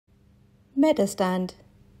Medurstand.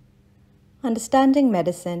 Understanding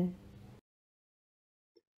medicine.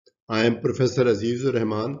 I am Professor Azizur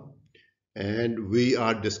Rahman, and we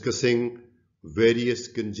are discussing various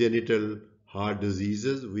congenital heart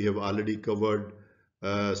diseases. We have already covered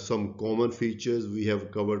some common features. We have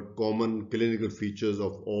covered common clinical features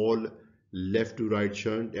of all left to right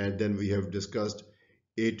shunt, and then we have discussed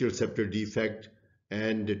atrial septal defect.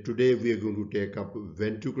 And today we are going to take up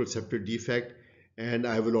ventricular septal defect, and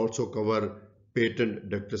I will also cover patent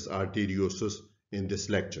ductus arteriosus in this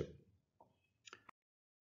lecture.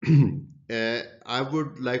 I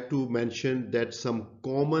would like to mention that some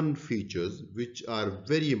common features which are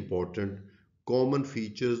very important, common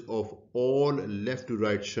features of all left to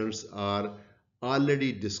right shunts are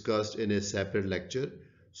already discussed in a separate lecture.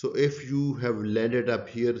 So if you have landed up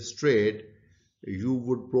here straight, you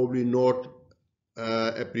would probably not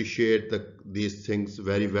appreciate these things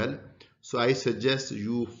very well. So I suggest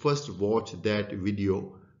you first watch that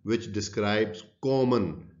video which describes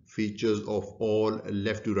common features of all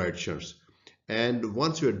left to right shunts. And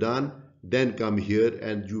once you're done, then come here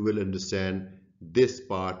and you will understand this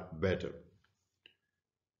part better.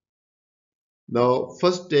 Now,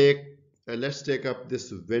 let's take up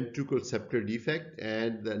this ventricular septal defect,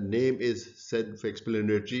 and the name is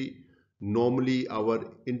self-explanatory. Normally, our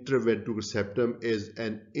interventricular septum is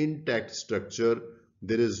an intact structure.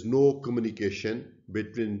 There is no communication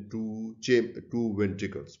between two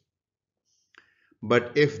ventricles.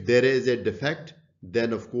 But if there is a defect,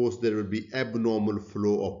 then of course there will be abnormal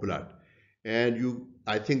flow of blood. And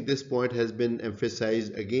I think this point has been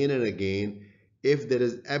emphasized again and again. If there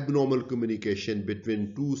is abnormal communication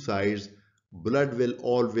between two sides, blood will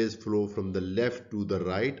always flow from the left to the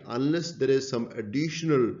right unless there is some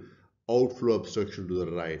additional outflow obstruction to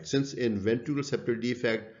the right. Since in ventricular septal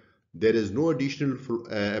defect, there is no additional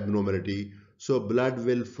abnormality, so blood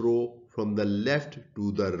will flow from the left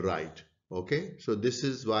to the right. Okay, so this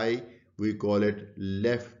is why we call it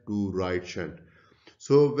left to right shunt.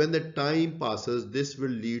 So when the time passes, this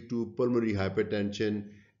will lead to pulmonary hypertension,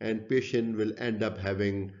 and patient will end up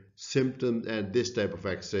having symptoms and this type of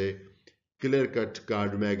X-ray, clear-cut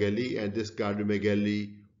cardiomegaly, and this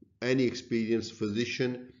cardiomegaly, any experienced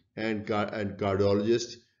physician and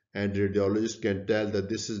cardiologist and radiologist can tell that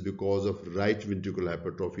this is because of right ventricular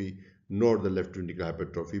hypertrophy, not the left ventricular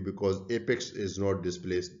hypertrophy, because apex is not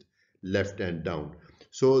displaced left and down.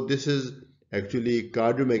 So this is actually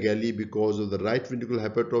cardiomegaly because of the right ventricular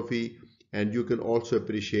hypertrophy, and you can also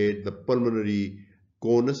appreciate the pulmonary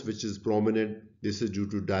conus which is prominent. This is due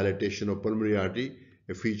to dilatation of pulmonary artery,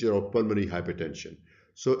 a feature of pulmonary hypertension.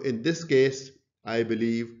 So in this case, I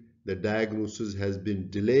believe the diagnosis has been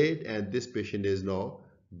delayed and this patient is now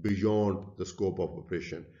beyond the scope of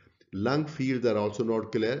operation. Lung fields are also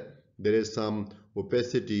not clear. There is some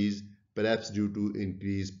opacities, perhaps due to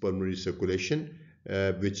increased pulmonary circulation,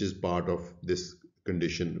 which is part of this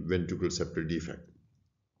condition, ventricular septal defect.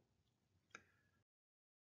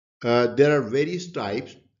 There are various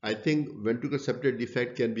types. I think ventricular septal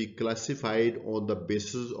defect can be classified on the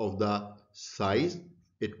basis of the size.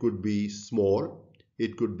 It could be small,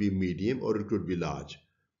 it could be medium, or it could be large.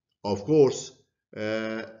 Of course,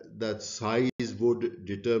 the size would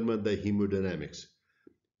determine the hemodynamics.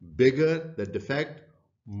 Bigger the defect,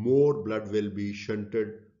 more blood will be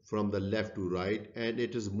shunted from the left to right, and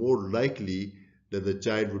it is more likely that the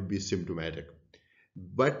child would be symptomatic.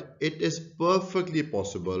 But it is perfectly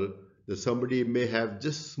possible that somebody may have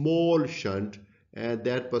just small shunt and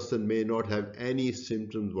that person may not have any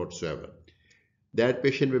symptoms whatsoever. That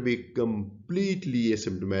patient may be completely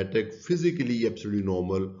asymptomatic, physically absolutely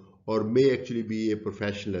normal, or may actually be a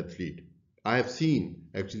professional athlete. I have seen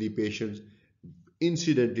actually patients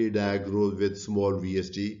incidentally diagnosed with small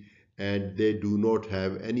VSD and they do not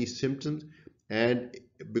have any symptoms, and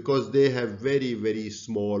because they have very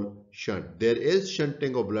small shunt. There is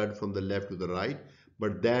shunting of blood from the left to the right,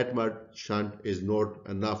 but that much shunt is not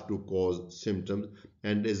enough to cause symptoms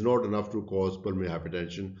and is not enough to cause pulmonary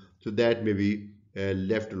hypertension, so that may be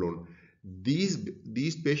left alone.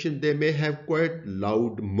 These patients, they may have quite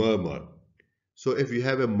loud murmur. So if you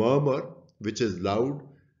have a murmur which is loud,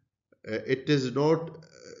 it is not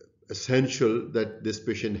essential that this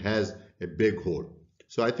patient has a big hole.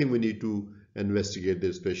 So I think we need to investigate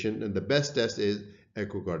this patient, and the best test is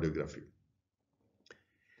echocardiography.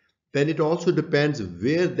 Then it also depends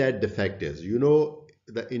where that defect is. You know,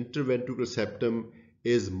 the interventricular septum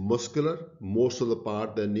is muscular. Most of the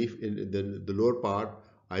part, the lower part,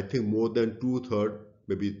 I think more than 2/3,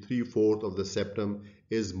 maybe 3/4 of the septum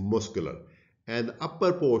is muscular, and the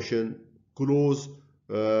upper portion close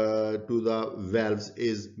to the valves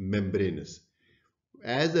is membranous.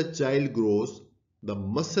 as the child grows, the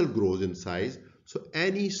muscle grows in size. So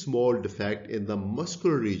any small defect in the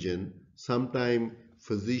muscular region, sometimes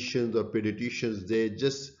physicians or pediatricians, they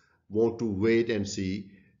just want to wait and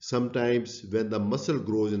see. Sometimes when the muscle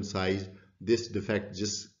grows in size, this defect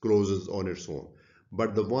just closes on its own.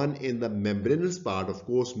 But the one in the membranous part, of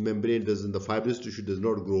course, membrane doesn't, the fibrous tissue does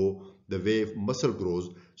not grow the way muscle grows,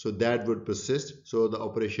 so that would persist. So the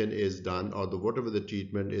operation is done, or the whatever the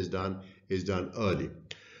treatment is done early.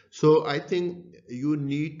 So I think you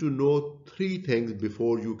need to know three things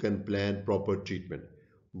before you can plan proper treatment.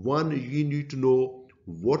 One, you need to know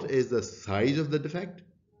what is the size of the defect,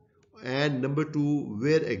 and number two,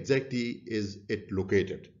 where exactly is it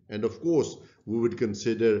located. And of course, we would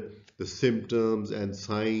consider the symptoms and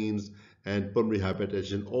signs and pulmonary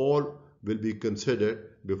hypertension, all will be considered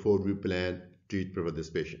before we plan treatment for this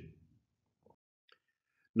patient.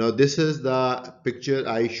 Now this is the picture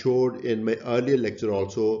I showed in my earlier lecture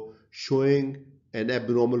also, showing an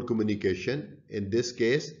abnormal communication. In this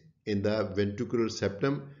case, in the ventricular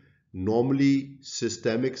septum, normally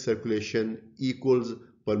systemic circulation equals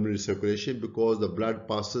pulmonary circulation because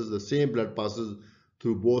the same blood passes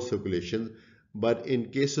through both circulations. But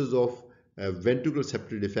in cases of ventricular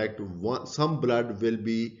septal defect, some blood will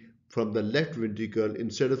be from the left ventricle,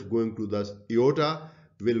 instead of going to the aorta,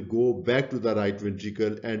 will go back to the right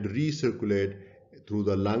ventricle and recirculate through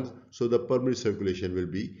the lungs. So the pulmonary circulation will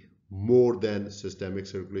be more than systemic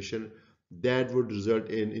circulation. That would result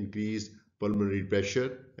in increased pulmonary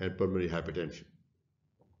pressure and pulmonary hypertension.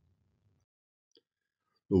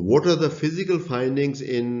 What are the physical findings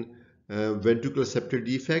in ventricular septal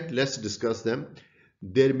defect? Let's discuss them.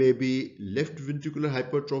 There may be left ventricular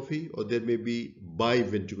hypertrophy or there may be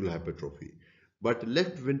biventricular hypertrophy. But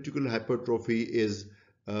left ventricular hypertrophy is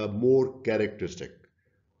more characteristic.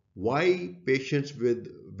 Why patients with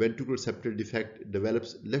ventricular septal defect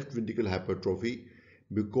develops left ventricular hypertrophy?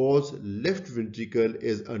 Because left ventricle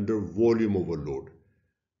is under volume overload.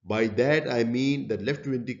 By that I mean that left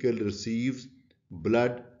ventricle receives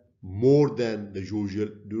blood more than the usual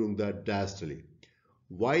during the diastole.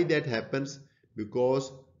 Why that happens?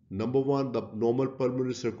 Because number one, the normal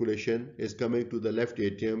pulmonary circulation is coming to the left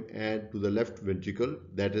atrium and to the left ventricle.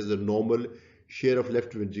 That is the normal share of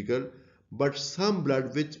left ventricle. But some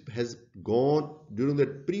blood which has gone during the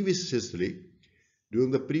previous systole,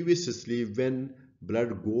 when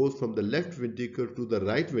blood goes from the left ventricle to the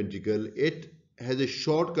right ventricle, it has a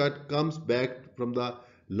shortcut, comes back from the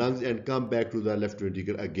lungs and come back to the left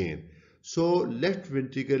ventricle again. So left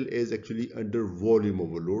ventricle is actually under volume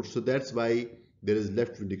overload. So that's why there is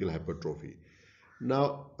left ventricular hypertrophy.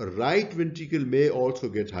 Now right ventricle may also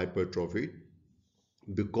get hypertrophy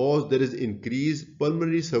because there is increased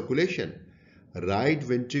pulmonary circulation. Right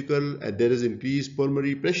ventricle, there is increased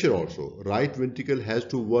pulmonary pressure also. Right ventricle has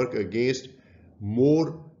to work against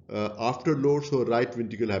more afterload, so right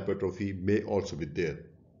ventricular hypertrophy may also be there.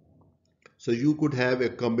 So you could have a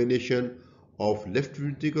combination of left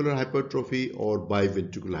ventricular hypertrophy or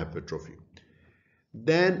biventricular hypertrophy.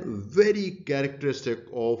 Then very characteristic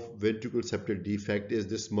of ventricular septal defect is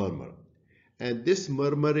this murmur. And this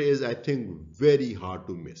murmur is, I think, very hard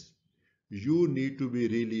to miss. You need to be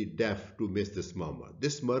really deaf to miss this murmur.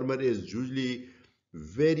 This murmur is usually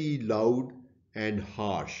very loud and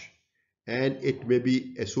harsh, and it may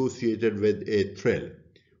be associated with a thrill.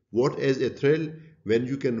 What is a thrill? When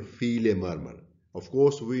you can feel a murmur. Of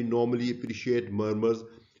course, we normally appreciate murmurs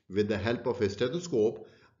with the help of a stethoscope,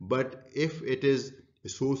 but if it is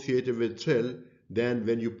associated with thrill, then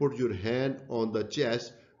when you put your hand on the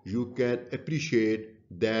chest, you can appreciate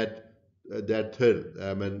that thrill,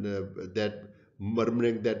 that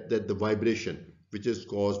murmuring, that the vibration which is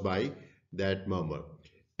caused by that murmur.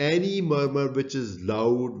 Any murmur which is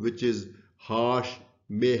loud, which is harsh,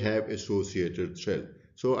 may have associated thrill.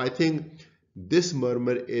 So I think this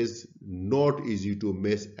murmur is not easy to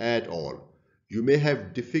miss at all. You may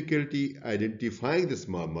have difficulty identifying this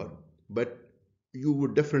murmur, but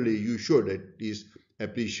you should at least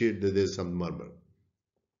appreciate that there is some murmur.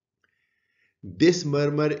 This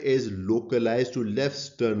murmur is localized to left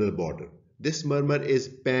sternal border. This murmur is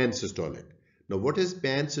pansystolic. Now what is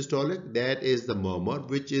pansystolic? That is the murmur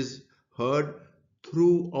which is heard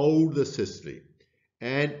throughout the systole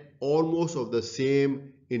and almost of the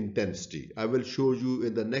same intensity. I will show you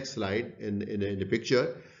in the next slide in a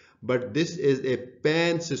picture. But this is a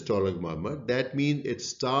pansystolic murmur. That means it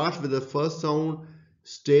starts with the first sound,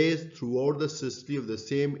 stays throughout the systole of the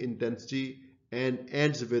same intensity, and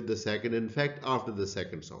ends with the second, in fact, after the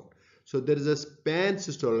second sound. So there is a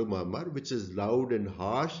pansystolic murmur which is loud and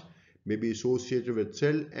harsh, may be associated with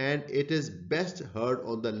thrill, and it is best heard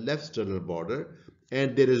on the left sternal border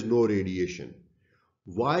and there is no radiation.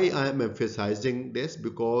 Why I am emphasizing this?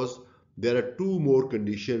 Because there are two more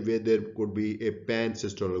conditions where there could be a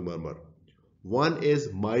pan-systolic murmur. One is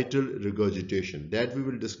mitral regurgitation that we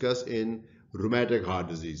will discuss in rheumatic heart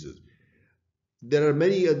diseases. There are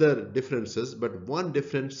many other differences, but one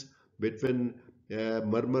difference between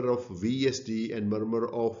murmur of VSD and murmur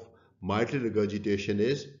of mitral regurgitation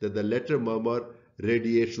is that the latter murmur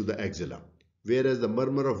radiates to the axilla, whereas the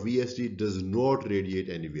murmur of VSD does not radiate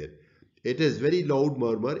anywhere. It is very loud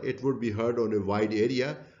murmur, it would be heard on a wide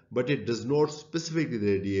area, but it does not specifically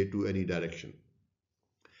radiate to any direction.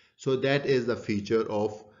 So that is the feature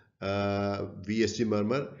of VSD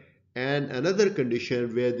murmur. And another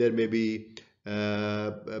condition where there may be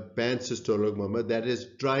pansystolic murmur, that is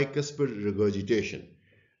tricuspid regurgitation.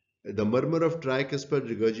 The murmur of tricuspid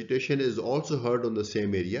regurgitation is also heard on the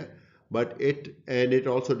same area, but it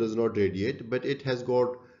also does not radiate, but it has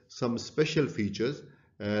got some special features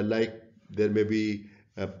like there may be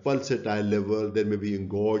a pulsatile level, there may be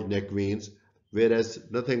engorged neck veins, whereas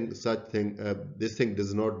nothing such thing, this thing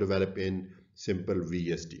does not develop in simple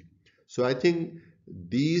VSD. So I think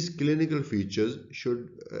these clinical features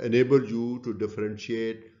should enable you to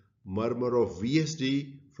differentiate murmur of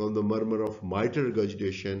VSD from the murmur of mitral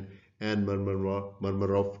regurgitation and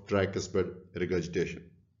murmur of tricuspid regurgitation.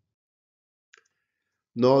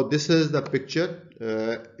 Now this is the picture.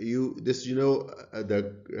 The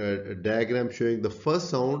diagram showing the first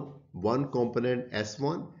sound, one component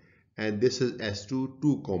S1, and this is S2,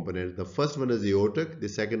 two components. The first one is aortic, the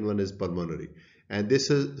second one is pulmonary, and this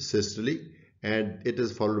is systole, and it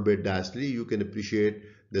is followed by diastole. You can appreciate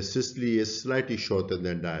the systole is slightly shorter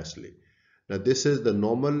than diastole. Now this is the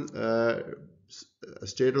normal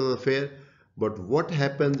state of the affair, but what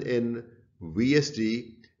happens in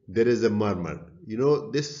VSD? There is a murmur.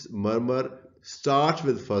 This murmur starts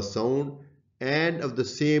with first sound and of the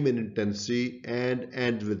same in intensity and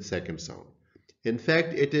ends with second sound. In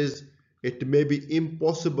fact, it may be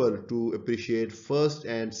impossible to appreciate first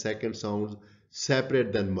and second sounds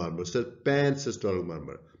separate than murmur. So pan-systolic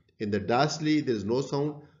murmur. In the diastole there is no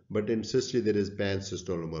sound, but in systole there is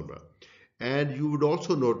pan-systolic murmur. And you would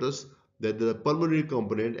also notice that the pulmonary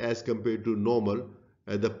component as compared to normal,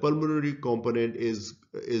 the pulmonary component is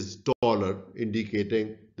taller,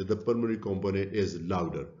 indicating that the pulmonary component is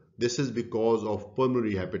louder. This is because of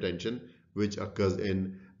pulmonary hypertension, which occurs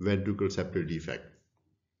in ventricular septal defect.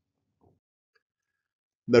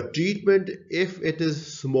 The treatment, if it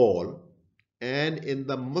is small and in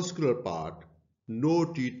the muscular part, no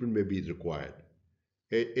treatment may be required.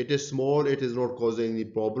 It is small, it is not causing any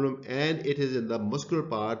problem, and it is in the muscular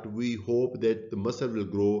part. We hope that the muscle will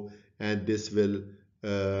grow and this will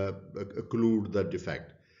occlude the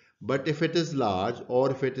defect. But if it is large or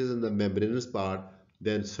if it is in the membranous part,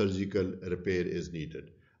 then surgical repair is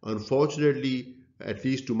needed. Unfortunately, at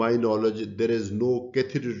least to my knowledge, there is no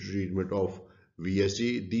catheter treatment of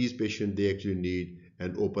VSD. These patients, they actually need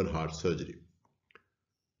an open heart surgery.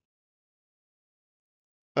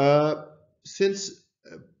 Since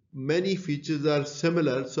many features are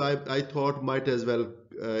similar, so I thought might as well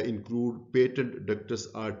include patent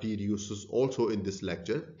ductus arteriosus also in this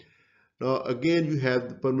lecture. Now again, you have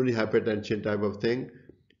the pulmonary hypertension type of thing,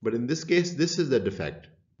 but in this case, this is the defect.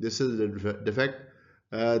 This is the defect.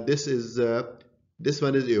 This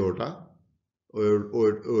one is aorta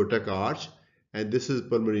or aortic arch, and this is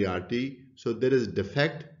pulmonary artery. So there is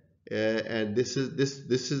defect, and this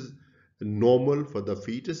is normal for the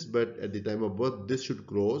fetus, but at the time of birth this should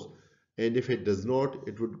close, and if it does not,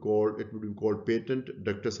 it would be called patent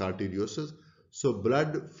ductus arteriosus. So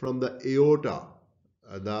blood from the aorta,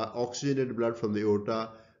 the oxygenated blood from the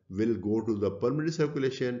aorta will go to the pulmonary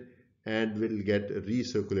circulation and will get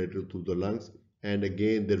recirculated through the lungs, and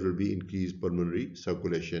again there will be increased pulmonary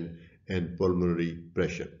circulation and pulmonary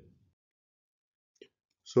pressure.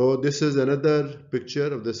 So this is another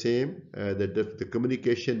picture of the same, the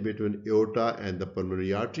communication between aorta and the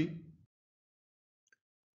pulmonary artery.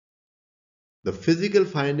 The physical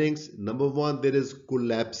findings, number one, there is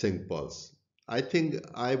collapsing pulse. I think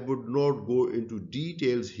I would not go into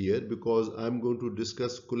details here because I'm going to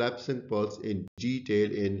discuss collapsing pulse in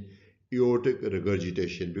detail in aortic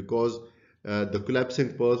regurgitation, because the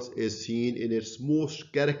collapsing pulse is seen in its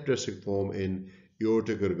most characteristic form in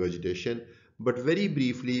aortic regurgitation. But very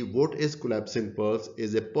briefly, what is collapsing pulse?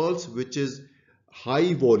 Is a pulse which is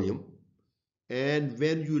high volume, and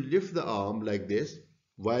when you lift the arm like this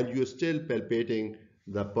while you're still palpating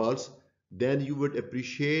the pulse, then you would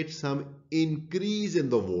appreciate some increase in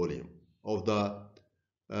the volume of the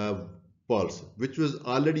pulse, which was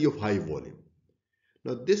already of high volume.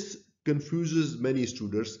 Now this confuses many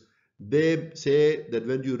students They say that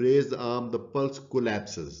when you raise the arm, the pulse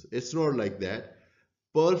collapses. It's not like that.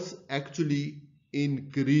 Pulse actually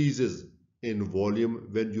increases in volume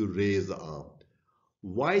when you raise the arm.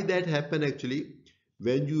 Why that happen actually?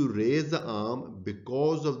 When you raise the arm,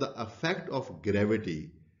 because of the effect of gravity,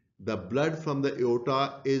 the blood from the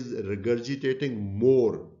aorta is regurgitating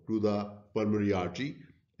more to the pulmonary artery,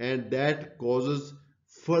 and that causes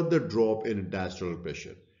further drop in diastolic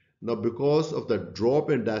pressure. Now, because of the drop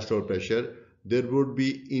in diastolic pressure, there would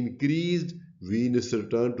be increased venous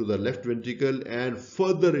return to the left ventricle and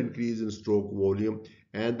further increase in stroke volume,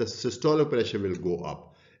 and the systolic pressure will go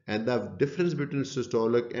up. And the difference between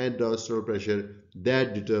systolic and diastolic pressure,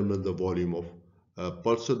 that determines the volume of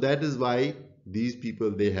pulse. So that is why these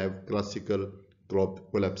people, they have classical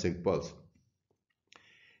collapsing pulse.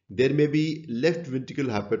 There may be left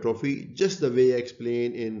ventricular hypertrophy, just the way I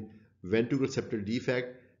explained in ventricular septal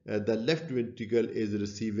defect. The left ventricle is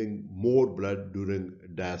receiving more blood during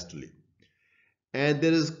diastole. And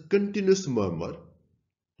there is continuous murmur,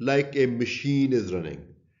 like a machine is running.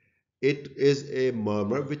 It is a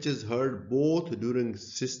murmur which is heard both during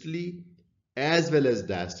systole as well as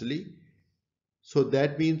diastole. So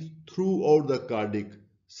that means throughout the cardiac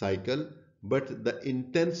cycle, but the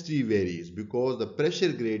intensity varies because the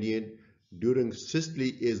pressure gradient during systole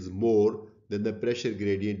is more than the pressure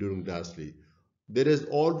gradient during diastole. There is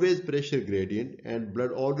always pressure gradient and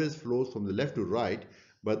blood always flows from the left to right,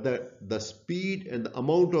 but the speed and the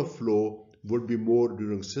amount of flow would be more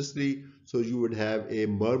during systole. So you would have a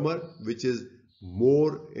murmur which is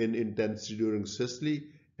more in intensity during systole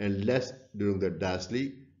and less during the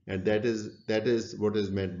diastole, and that is what is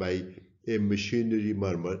meant by a machinery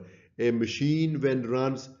murmur. A machine when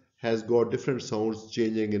runs has got different sounds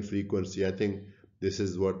changing in frequency. I think this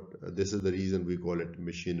is the reason we call it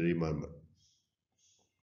machinery murmur.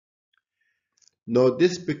 Now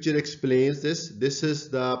this picture explains this. This is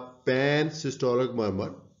the pan-systolic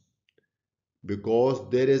murmur because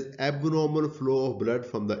there is abnormal flow of blood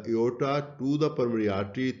from the aorta to the pulmonary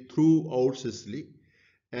artery throughout systole,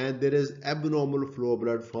 and there is abnormal flow of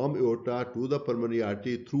blood from aorta to the pulmonary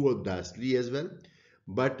artery throughout diastole as well.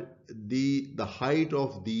 But the height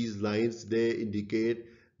of these lines, they indicate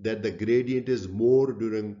that the gradient is more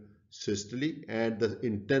during systole and the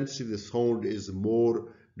intensity of the sound is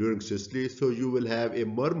more during systole. So you will have a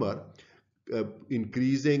murmur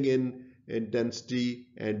increasing in intensity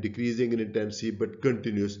and decreasing in intensity, but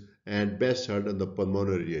continuous and best heard in the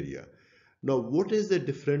pulmonary area. Now, what is the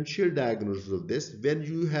differential diagnosis of this? When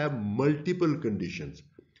you have multiple conditions,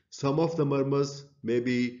 some of the murmurs may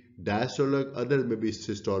be diastolic, others may be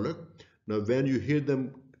systolic. Now, when you hear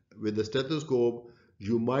them with the stethoscope,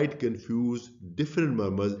 you might confuse different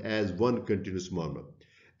murmurs as one continuous murmur.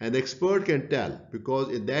 An expert can tell because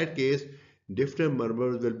in that case, different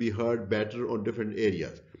murmurs will be heard better on different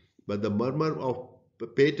areas. But the murmur of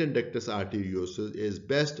patent ductus arteriosus is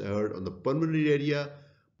best heard on the pulmonary area,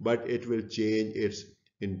 but it will change its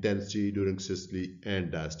intensity during systole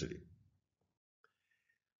and diastole.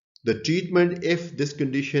 The treatment, if this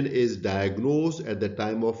condition is diagnosed at the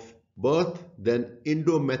time of birth, then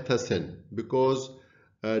indomethacin, because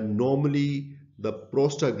normally the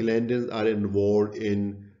prostaglandins are involved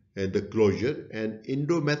in the closure, and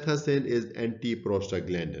indomethacin is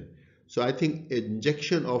anti-prostaglandin. So I think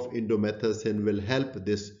injection of indomethacin will help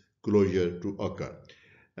this closure to occur.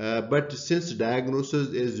 But since diagnosis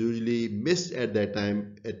is usually missed at that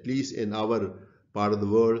time, at least in our part of the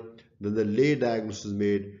world, then the late diagnosis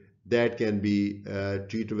made that can be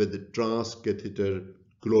treated with the transcatheter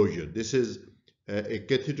closure. This is a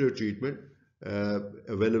catheter treatment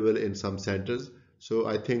available in some centers. So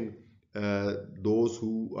I think those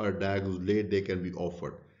who are diagnosed late, they can be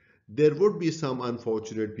offered. There would be some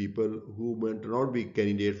unfortunate people who might not be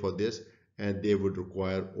candidate for this, and they would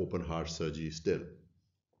require open heart surgery still.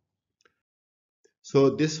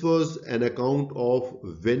 So this was an account of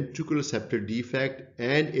ventricular septal defect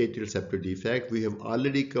and atrial septal defect. We have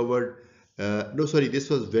already covered, this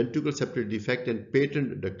was ventricular septal defect and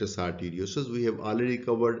patent ductus arteriosus. We have already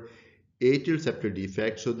covered atrial septal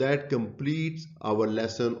defect. So that completes our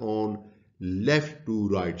lesson on left to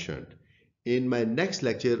right shunt. In my next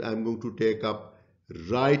lecture, I'm going to take up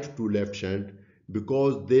right to left shunt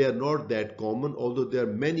because they are not that common, although there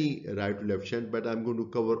are many right to left shunt, but I'm going to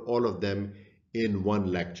cover all of them in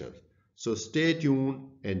one lecture. So stay tuned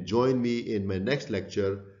and join me in my next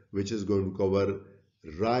lecture, which is going to cover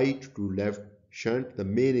right to left shunt. The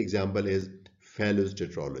main example is Fallot's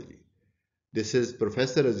tetralogy. This is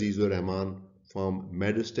Professor Azizur Rahman from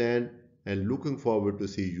Medurstand, and looking forward to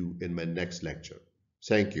see you in my next lecture.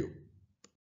 Thank you.